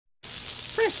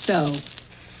Presto.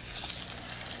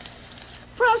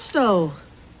 Presto.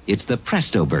 It's the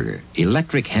Presto Burger,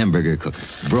 electric hamburger cooker.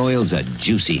 Broils a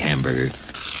juicy hamburger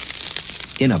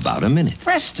in about a minute.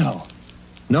 Presto.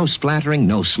 No splattering,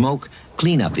 no smoke.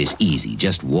 Cleanup is easy.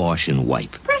 Just wash and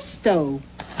wipe. Presto.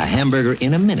 A hamburger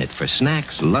in a minute for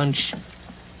snacks, lunch.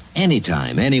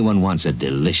 Anytime anyone wants a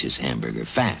delicious hamburger,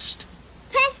 fast.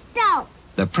 Presto.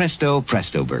 The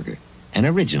Presto Burger, an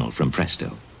original from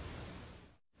Presto.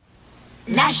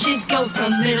 Lashes go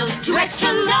from little to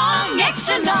extra long,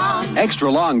 extra long. Extra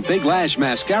long Big Lash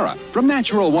Mascara from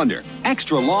Natural Wonder.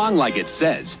 Extra long like it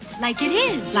says. Like it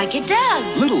is, like it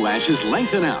does. Little lashes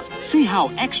lengthen out. See how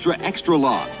extra, extra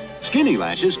long. Skinny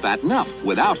lashes fatten up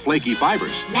without flaky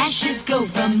fibers. Lashes go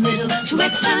from little to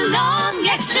extra long,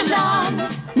 extra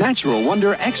long. Natural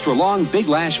Wonder Extra Long Big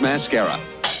Lash Mascara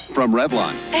from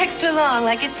Revlon. Extra long,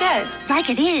 like it says. Like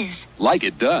it is. Like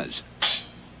it does.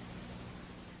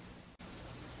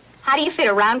 How do you fit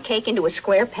a round cake into a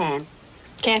square pan?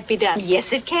 Can't be done.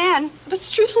 Yes, it can. But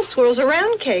Streusel Swirl's a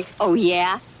round cake. Oh,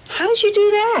 yeah? How did you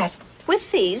do that?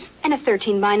 With these and a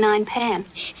 13x9 pan.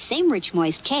 Same rich,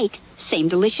 moist cake, same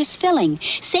delicious filling,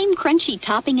 same crunchy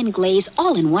topping and glaze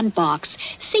all in one box.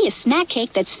 See a snack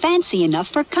cake that's fancy enough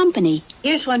for company.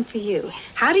 Here's one for you.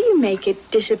 How do you make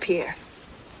it disappear?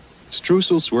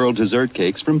 Streusel Swirl dessert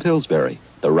cakes from Pillsbury.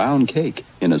 The round cake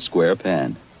in a square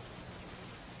pan.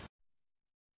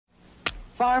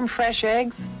 Farm fresh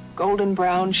eggs, golden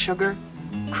brown sugar,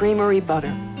 creamery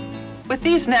butter. With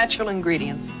these natural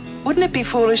ingredients, wouldn't it be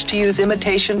foolish to use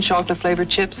imitation chocolate-flavored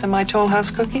chips in my Toll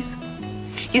House cookies?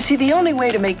 You see, the only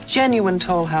way to make genuine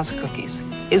Toll House cookies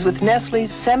is with Nestle's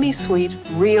semi-sweet,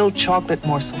 real chocolate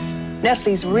morsels.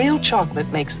 Nestle's real chocolate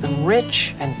makes them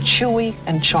rich and chewy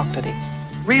and chocolatey.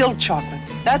 Real chocolate.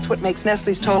 That's what makes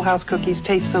Nestle's Toll House cookies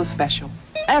taste so special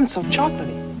and so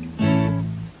chocolatey.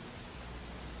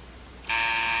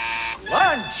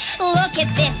 Lunch. Look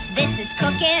at this. This is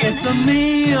cooking. It's a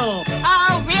meal.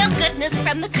 Oh, real goodness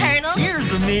from the Colonel.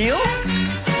 Here's a meal.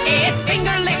 It's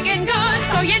finger-licking good,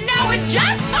 so you know it's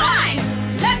just fine.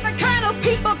 Let the Colonel's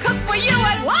people cook for you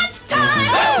at lunchtime.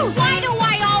 Ooh, why do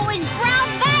I always brown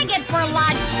bag it for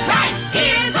lunch? Right,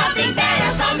 here's something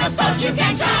better from the folks you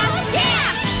can trust.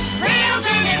 Yeah, real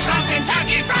goodness from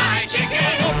Kentucky Fried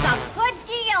Chicken. It's a good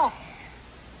deal.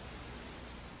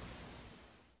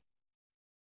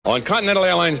 On Continental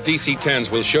Airlines DC-10s,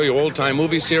 we'll show you old-time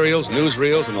movie serials,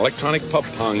 newsreels, and electronic pub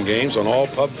pong games on all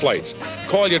pub flights.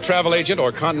 Call your travel agent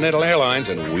or Continental Airlines,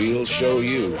 and we'll show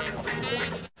you.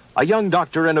 A young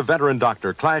doctor and a veteran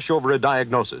doctor clash over a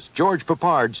diagnosis. George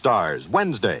Peppard stars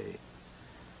Wednesday.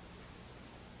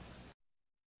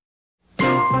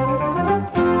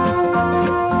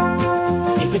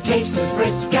 If it tastes as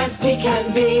brisk as tea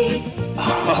can be.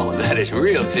 Oh, that is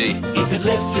real tea. If it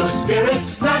lifts your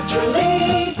spirits naturally.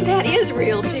 That is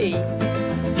real tea.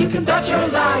 You can bet your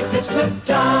life it's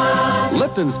Lipton.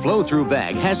 Lipton's flow-through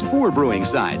bag has 4 brewing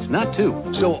sides, not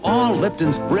 2. So all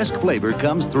Lipton's brisk flavor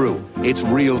comes through. It's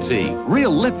real tea.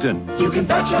 Real Lipton. You can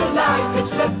bet your life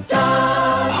it's Lipton.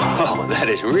 Oh, that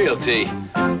is real tea.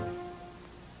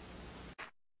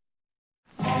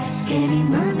 Ask any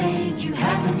mermaid you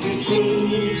happen to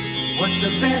see. What's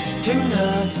the best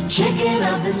tuna? Chicken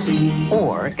of the sea.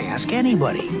 Or ask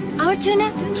anybody. Our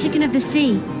tuna, chicken of the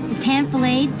sea. It's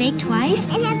hand-filleted, baked twice,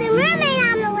 and has a mermaid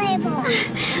on the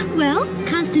label. Well,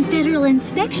 constant federal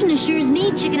inspection assures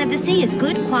me chicken of the sea is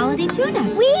good quality tuna.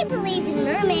 We believe in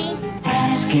mermaids.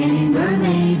 Ask any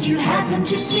mermaid you happen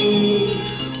to see.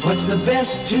 What's the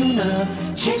best tuna?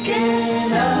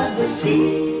 Chicken of the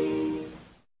sea.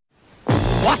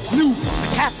 What's new,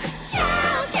 pussycat?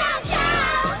 Chow, chow,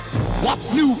 chow.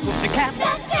 What's new, pussycat?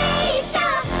 The taste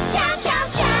of chow, chow,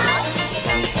 chow.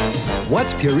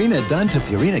 What's Purina done to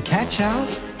Purina Cat Chow?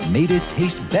 Made it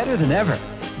taste better than ever.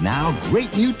 Now,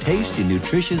 great new taste in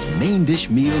nutritious main dish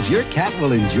meals your cat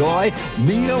will enjoy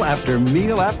meal after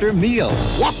meal after meal.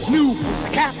 What's new,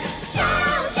 pussycat?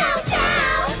 Chow, chow,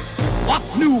 chow.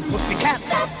 What's new, pussycat?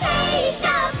 The taste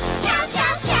of chow,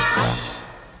 chow, chow.